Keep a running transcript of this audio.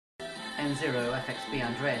N0FXB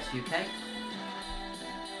Andreas UK.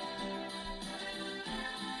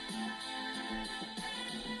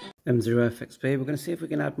 M0FXB, we're going to see if we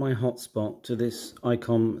can add my hotspot to this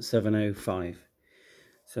ICOM 705.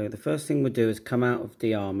 So the first thing we'll do is come out of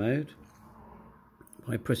DR mode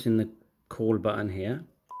by pressing the call button here.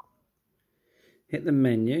 Hit the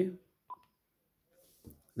menu.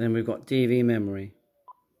 Then we've got DV memory.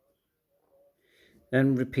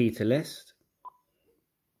 Then repeater list.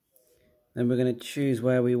 Then we're going to choose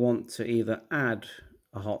where we want to either add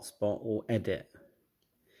a hotspot or edit.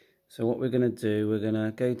 So what we're going to do, we're going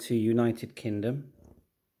to go to United Kingdom.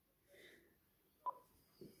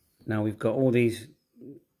 Now we've got all these,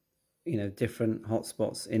 different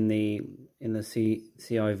hotspots in the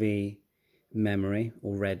CIV memory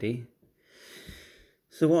already.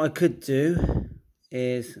 So what I could do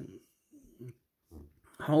is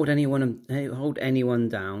hold anyone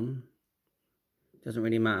down. Doesn't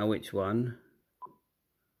really matter which one.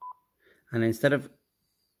 And instead of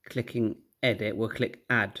clicking edit, we'll click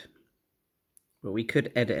add. But we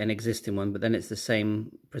could edit an existing one, but then it's the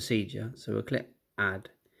same procedure. So we'll click add.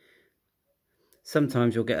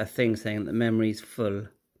 Sometimes you'll get a thing saying that the memory's full.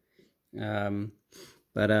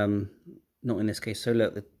 But not in this case. So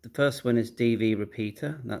look, the first one is DV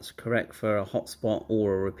repeater. That's correct for a hotspot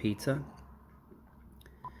or a repeater.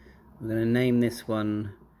 I'm going to name this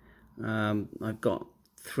one. I've got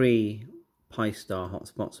 3 Pi-Star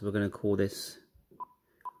hotspots, so we're going to call this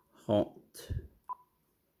Hot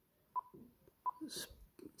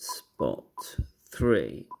Spot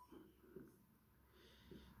 3.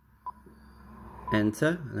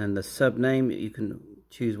 Enter, and then the subname, you can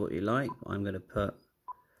choose what you like. I'm going to put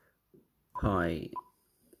Pi-Star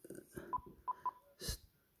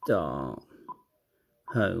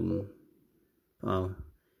Home. Oh, I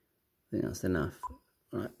think that's enough.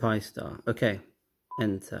 Right, Pi-Star. Okay,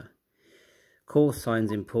 enter. Call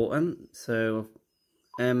sign's important, so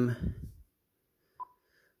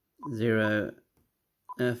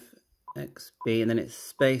M0FXB, and then it's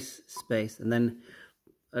space, and then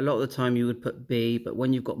a lot of the time you would put B, but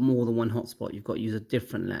when you've got more than one hotspot, you've got to use a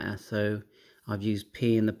different letter. So I've used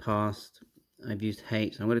P in the past, I've used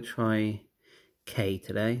H. I'm going to try K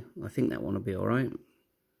today. I think that one will be all right.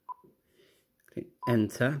 Click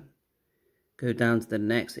enter. Go down to the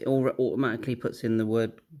next. It automatically puts in the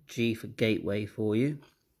word G for gateway for you.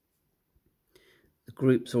 The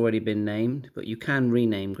group's already been named, but you can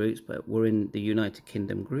rename groups, but we're in the United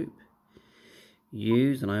Kingdom group.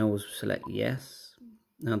 Use, and I always select yes.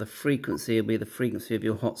 Now the frequency will be the frequency of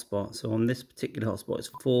your hotspot. So on this particular hotspot,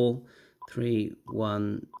 it's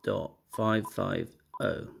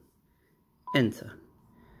 431.550. Enter.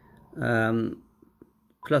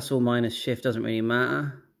 Plus or minus shift doesn't really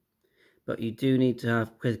matter. But you do need to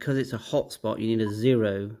have, because it's a hotspot, you need a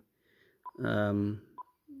 0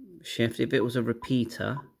 shift. If it was a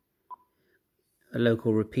repeater, a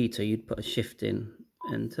local repeater, you'd put a shift in.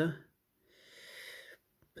 Enter.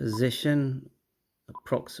 Position,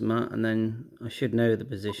 approximate, and then I should know the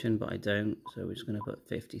position, but I don't, so we're just going to put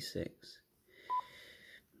 56.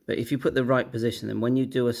 But if you put the right position, then when you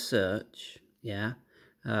do a search,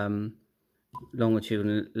 longitude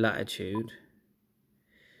and latitude,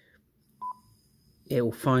 it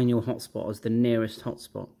will find your hotspot as the nearest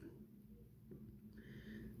hotspot.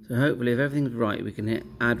 So hopefully if everything's right, we can hit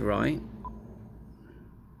add right.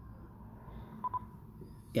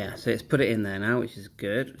 Yeah, so it's put it in there now, which is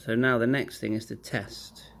good. So now the next thing is to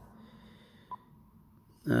test.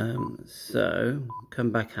 So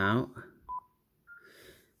come back out.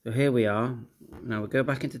 So here we are. Now we'll go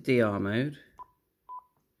back into DR mode.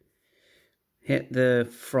 Hit the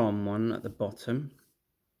from one at the bottom.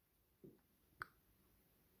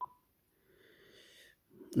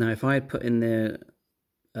 Now, if I had put in the,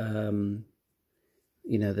 the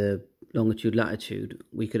longitude, latitude,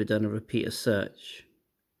 we could have done a repeater search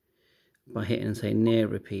by hitting, say, near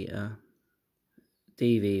repeater,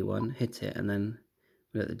 DV one, hit it, and then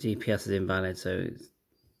look, the GPS is invalid, so it's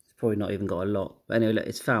probably not even got a lock. But anyway, look,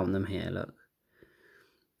 it's found them here, look.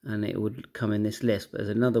 And it would come in this list, but there's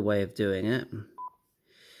another way of doing it.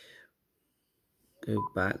 Go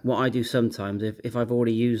back. What I do sometimes, if I've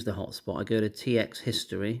already used the hotspot, I go to TX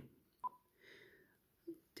history,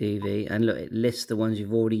 DV, and look, it lists the ones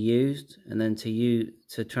you've already used, and then to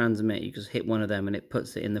transmit, you just hit one of them and it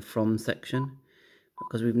puts it in the from section.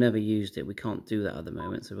 Because we've never used it, we can't do that at the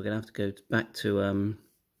moment, so we're going to have to go back to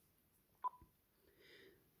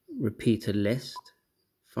repeater list,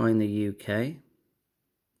 find the UK,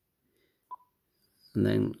 and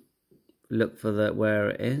then look for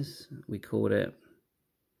where it is. We called it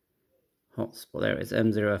Hotspot. There it is,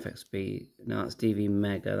 M0FXB. Now it's DV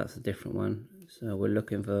Mega, that's a different one. So we're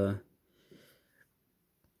looking for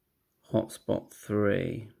Hotspot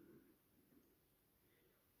 3.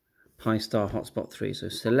 Pi-Star Hotspot 3. So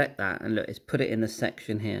select that and look, it's put it in the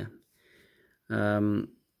section here.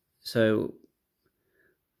 So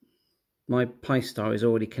my Pi-Star is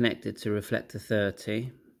already connected to reflector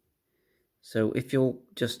 30. So if you're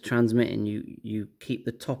just transmitting, you keep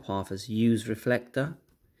the top half as use reflector.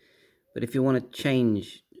 But if you want to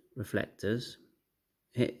change reflectors,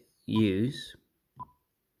 hit use,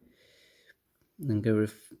 and then go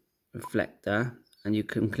reflector, and you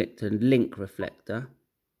can click to link reflector.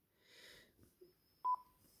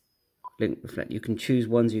 Link reflector. You can choose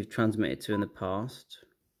ones you've transmitted to in the past.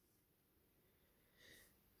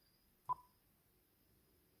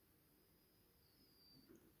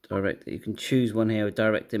 Direct. You can choose one here with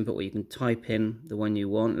direct input, where you can type in the one you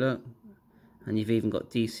want. Look, and you've even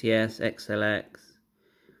got DCS, XLX,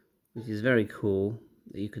 which is very cool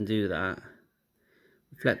that you can do that.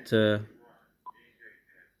 Reflector.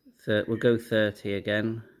 We'll go 30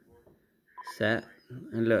 again. Set,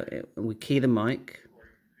 and look, we key the mic.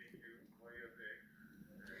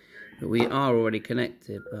 We are already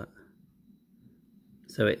connected, but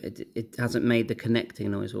so it hasn't made the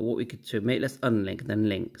connecting noise. But what we could do, let's unlink, then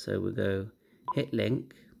link. So we'll go hit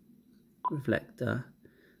link, reflector,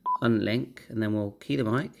 unlink, and then we'll key the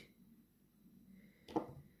mic.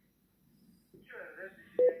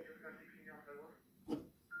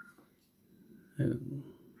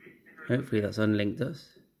 Hopefully that's unlinked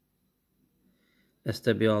us.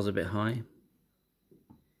 SWR is a bit high.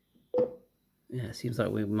 Yeah, it seems like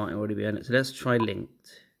we might already be on it. So let's try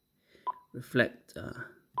linked. Reflector.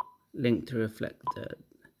 Link to reflector.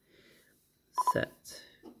 Set.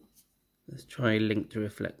 Let's try link to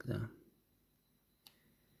reflector.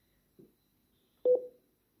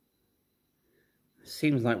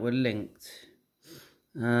 Seems like we're linked.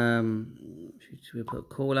 Should we put a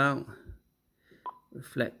call out?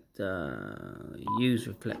 Reflector. Use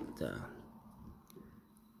reflector.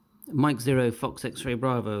 Mike 0 Fox X-Ray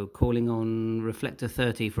Bravo calling on reflector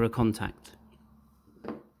 30 for a contact.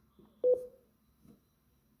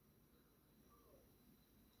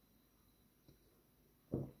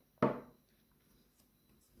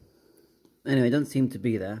 Anyway, it doesn't seem to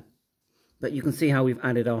be there, but you can see how we've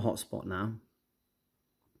added our hotspot now.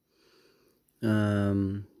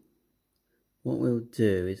 What we'll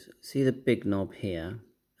do is, see the big knob here,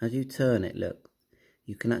 as you turn it, look,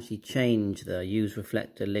 you can actually change the use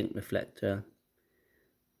reflector, link reflector,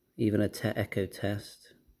 even a echo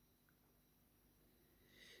test,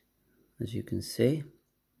 as you can see.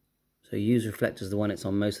 So use reflector is the one it's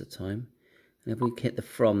on most of the time. And if we hit the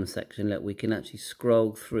from section, look, we can actually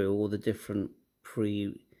scroll through all the different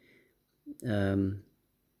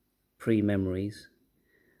pre-memories.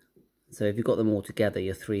 So if you've got them all together,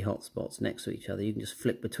 your 3 hotspots next to each other, you can just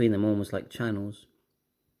flick between them almost like channels.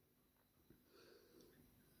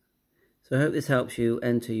 So I hope this helps you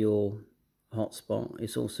enter your hotspot.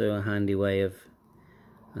 It's also a handy way of,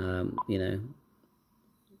 you know,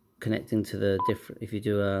 connecting to the different, if you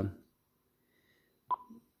do a,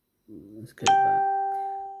 let's go back,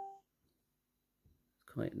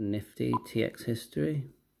 quite nifty, TX history.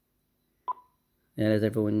 Yeah, there's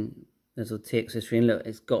everyone, there's a TX history, and look,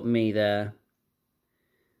 it's got me there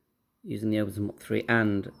using the OpenSmart 3,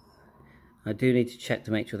 and I do need to check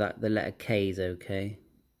to make sure that the letter K is okay.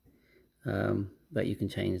 But you can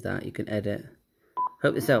change that, you can edit.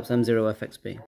 Hope this helps. M0FXB.